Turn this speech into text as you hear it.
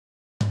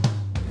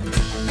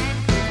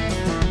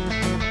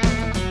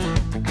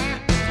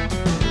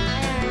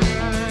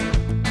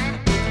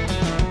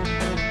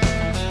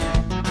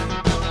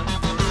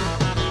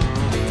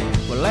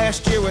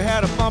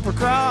bumper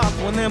crop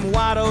when them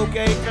white oak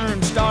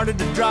acorns started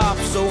to drop.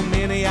 So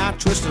many I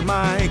twisted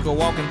my ankle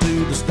walking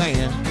to the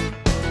stand.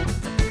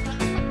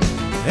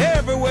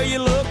 Everywhere you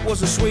look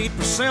was a sweet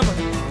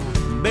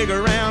persimmon, big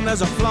around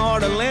as a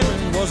Florida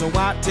lemon. Was a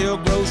whitetail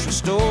grocery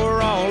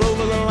store all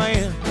over the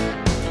land.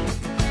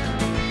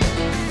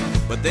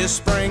 But this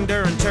spring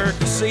during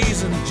turkey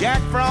season, Jack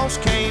Frost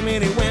came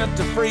and he went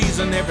to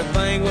freezing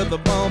everything with a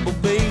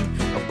bumblebee,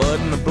 a bud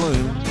and a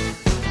bloom.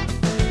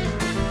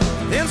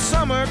 Then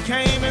summer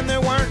came and there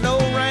weren't no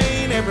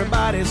rain.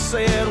 Everybody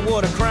said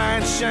what a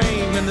crying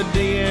shame, and the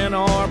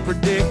DNR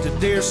predicted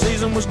deer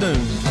season was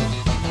doomed.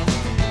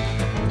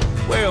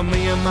 Well,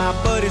 me and my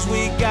buddies,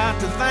 we got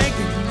to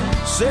thinking,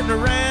 sitting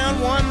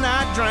around one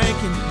night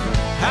drinking,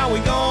 how we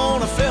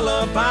gonna fill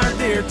up our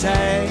deer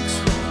tags?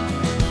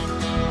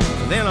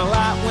 Then a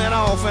light went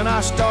off and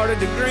I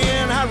started to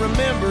grin. I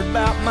remembered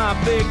about my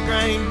big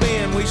grain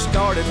bin. We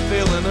started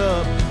filling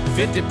up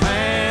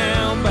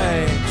 50-pound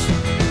bags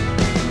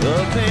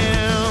of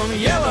them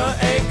yellow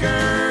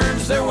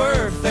acorns. They're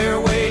worth their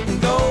weight in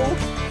gold.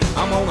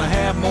 I'm gonna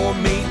have more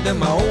meat than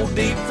my old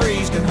deep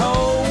freeze can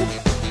hold.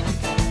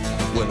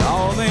 With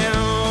all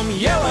them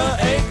yellow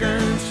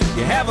acorns,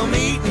 you have them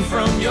eating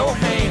from your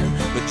hand,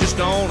 but just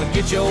don't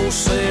get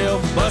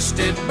yourself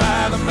busted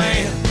by the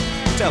man.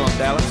 Tell them,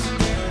 Dallas.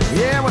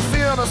 Yeah, we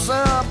filled us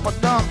up a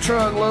dump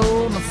truck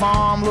load, and the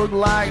farm looked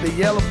like the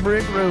yellow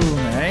brick road.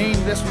 There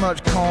ain't this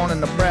much corn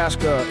in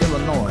Nebraska,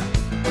 Illinois.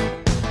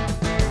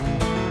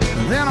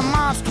 Then a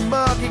monster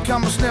buck, he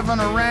come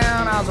sniffing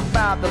around. I was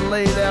about to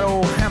lay that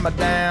old hammer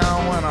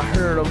down when I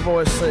heard a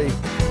voice say,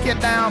 "Get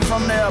down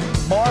from there,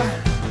 boy."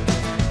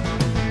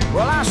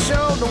 Well, I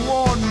showed the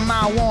warden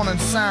my warning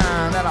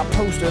sign that I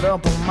posted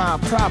up on my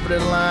property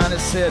line. It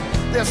said,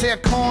 "This here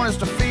corn is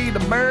to feed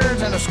the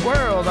birds and the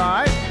squirrels, all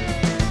right?"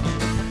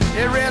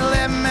 It really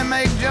let me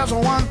make just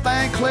one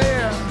thing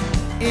clear.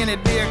 Any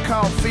deer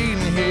caught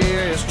feeding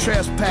here is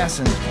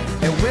trespassing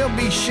and will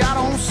be shot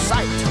on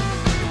sight.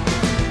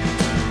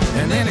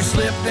 And then he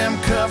slipped them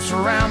cuffs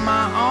around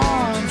my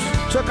arms,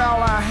 took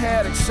all I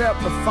had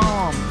except the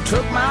farm,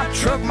 took my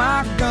truck,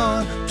 my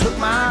gun, took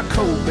my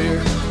cold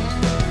beer.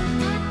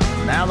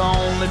 Now the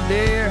only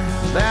deer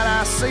that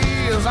I see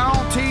is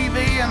on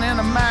TV and in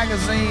the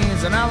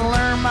magazines, and I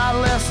learned my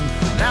lesson.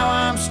 Now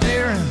I'm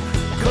steering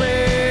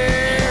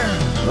clear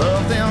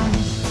of them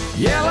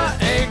yellow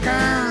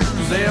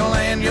acorns. They'll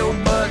land your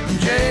butt in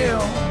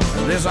jail.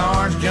 This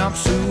orange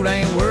jumpsuit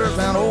ain't worth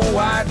an old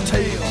white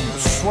tail.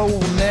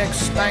 Swole neck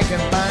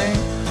stinking thing.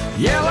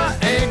 Yellow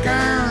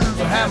acorns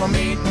will have them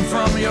eating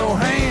from your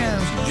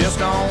hands. Just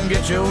don't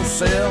get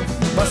yourself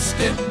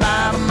busted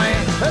by the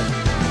man. Hey.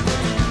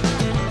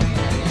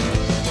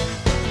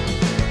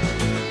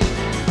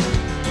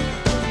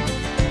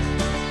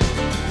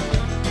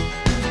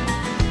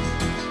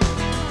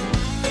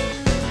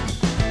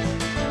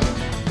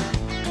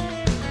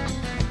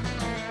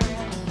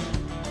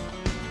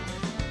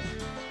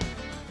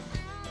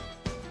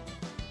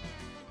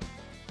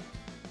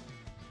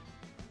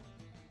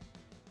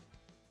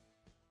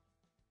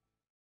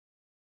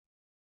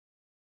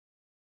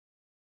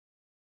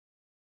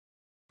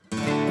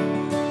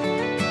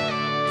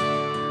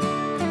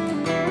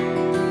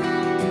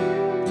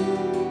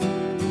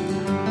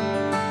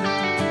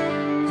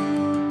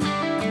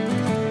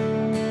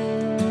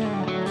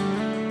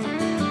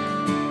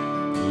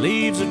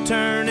 Leaves are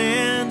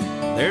turning,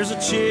 there's a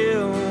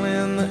chill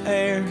in the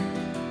air.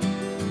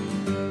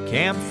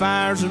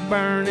 Campfires are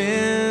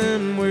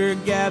burning, we're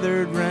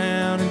gathered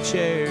round in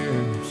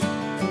chairs.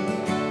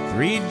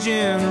 3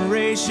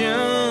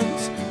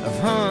 generations of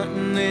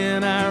hunting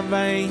in our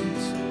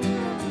veins,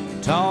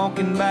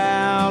 talking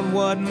about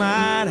what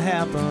might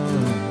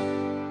happen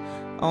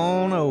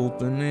on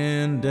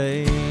opening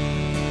day.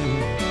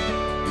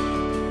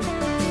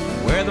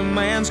 Where the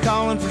man's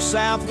calling for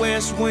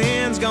southwest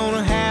winds,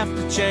 gonna have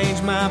to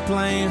change my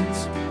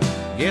plans.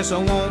 Guess I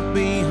won't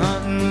be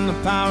hunting the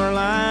power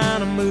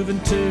line, I'm moving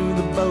to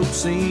the boat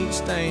seat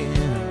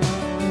stand.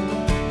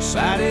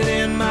 Sighted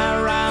in my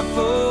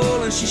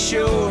rifle and she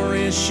sure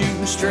is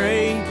shooting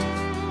straight,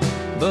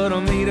 but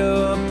I'll meet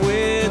up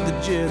with the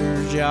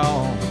jitters,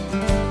 y'all.